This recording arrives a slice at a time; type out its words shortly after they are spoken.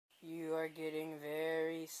are getting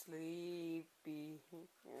very sleepy.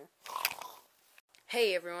 Yeah.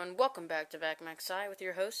 Hey everyone, welcome back to Mac with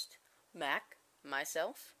your host, Mac,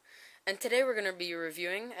 myself. And today we're going to be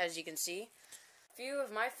reviewing, as you can see, a few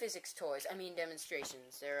of my physics toys.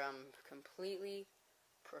 Demonstrations. They're completely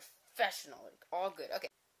professional, like, all good. Okay.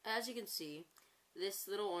 As you can see, this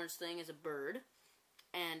little orange thing is a bird,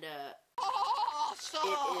 and awesome!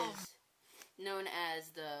 It is known as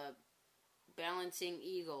the balancing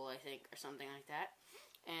eagle, I think, or something like that.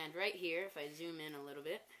 And right here, if I zoom in a little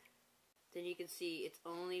bit, then you can see it's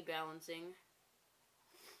only balancing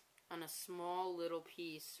on a small little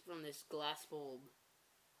piece from this glass bulb.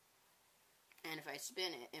 And if I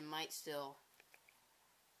spin it, it might still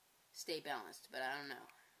stay balanced, but I don't know.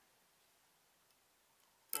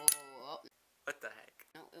 Oh. What the heck?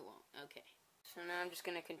 No, it won't. Okay. So now I'm just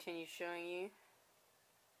going to continue showing you.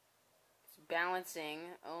 It's balancing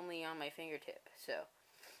only on my fingertip. So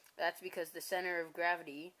that's because the center of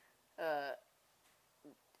gravity. The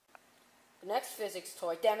next physics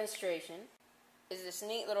toy demonstration is this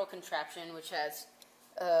neat little contraption which has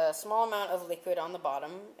a small amount of liquid on the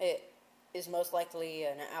bottom. It is most likely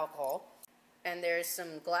an alcohol. And there's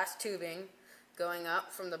some glass tubing going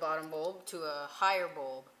up from the bottom bulb to a higher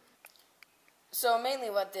bulb. So mainly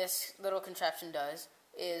what this little contraption does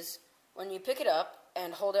is when you pick it up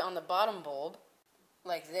and hold it on the bottom bulb,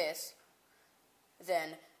 like this,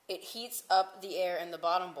 then it heats up the air in the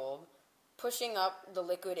bottom bulb, pushing up the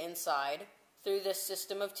liquid inside through this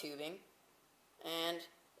system of tubing, and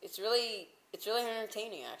it's really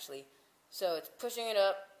entertaining, actually. So it's pushing it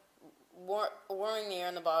up, warming the air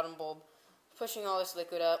in the bottom bulb, pushing all this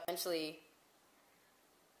liquid up. Eventually,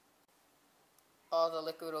 all the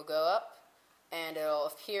liquid will go up, and it'll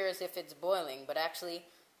appear as if it's boiling, but actually,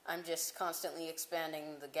 I'm just constantly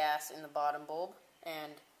expanding the gas in the bottom bulb,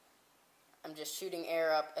 and I'm just shooting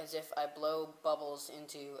air up as if I blow bubbles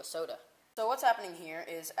into a soda. So what's happening here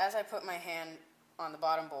is, as I put my hand on the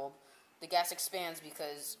bottom bulb, the gas expands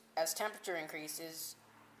because as temperature increases,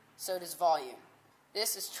 so does volume.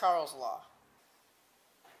 This is Charles' law.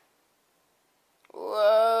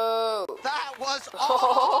 Whoa! That was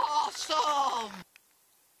awesome!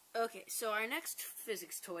 Okay, so our next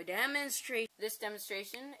physics toy demonstration. This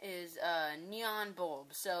demonstration is a neon bulb.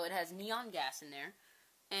 So it has neon gas in there.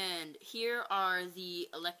 And here are the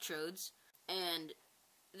electrodes. And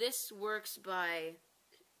this works by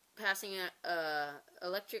passing a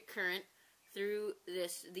electric current through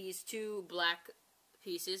these two black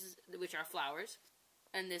pieces, which are flowers,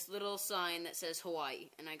 and this little sign that says Hawaii.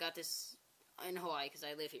 And I got this in Hawaii because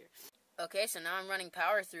I live here. Okay, so now I'm running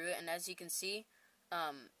power through it, and as you can see,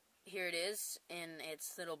 here it is in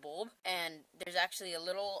its little bulb, and there's actually a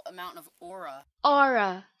little amount of aura.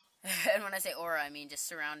 Aura. And when I say aura, I mean just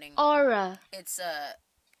surrounding. Aura. It's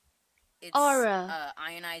aura.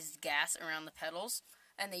 Ionized gas around the petals,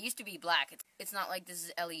 and they used to be black. It's not like this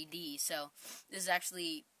is LED, so this is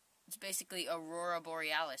actually, it's basically aurora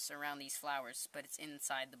borealis around these flowers, but it's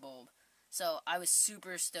inside the bulb. So I was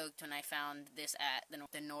super stoked when I found this at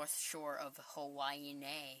the north shore of Hawaii.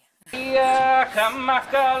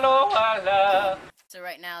 So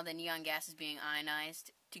right now the neon gas is being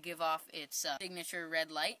ionized to give off its signature red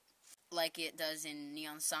light, like it does in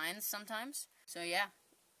neon signs sometimes. So yeah,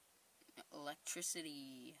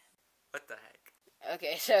 electricity. What the heck?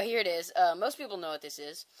 Okay, so here it is. Most people know what this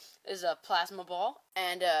is. This is a plasma ball,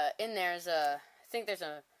 and in there's I think there's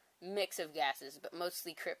a mix of gases, but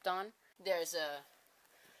mostly krypton. There's a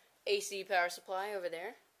AC power supply over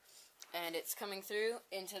there, and it's coming through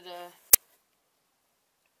into the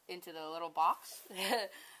little box.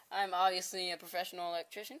 I'm obviously a professional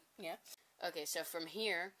electrician, yeah. Okay, so from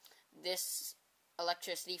here, this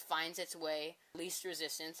electricity finds its way, least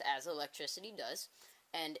resistance, as electricity does,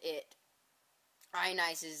 and it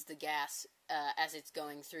ionizes the gas as it's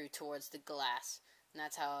going through towards the glass, and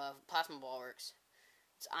that's how a plasma ball works.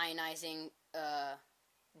 It's ionizing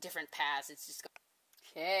different paths. It's just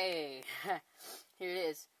okay. Here it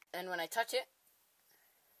is, and when I touch it,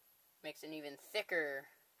 makes an even thicker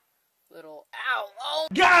little ow. Oh,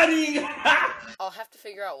 got him! I'll have to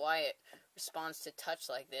figure out why it responds to touch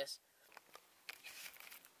like this.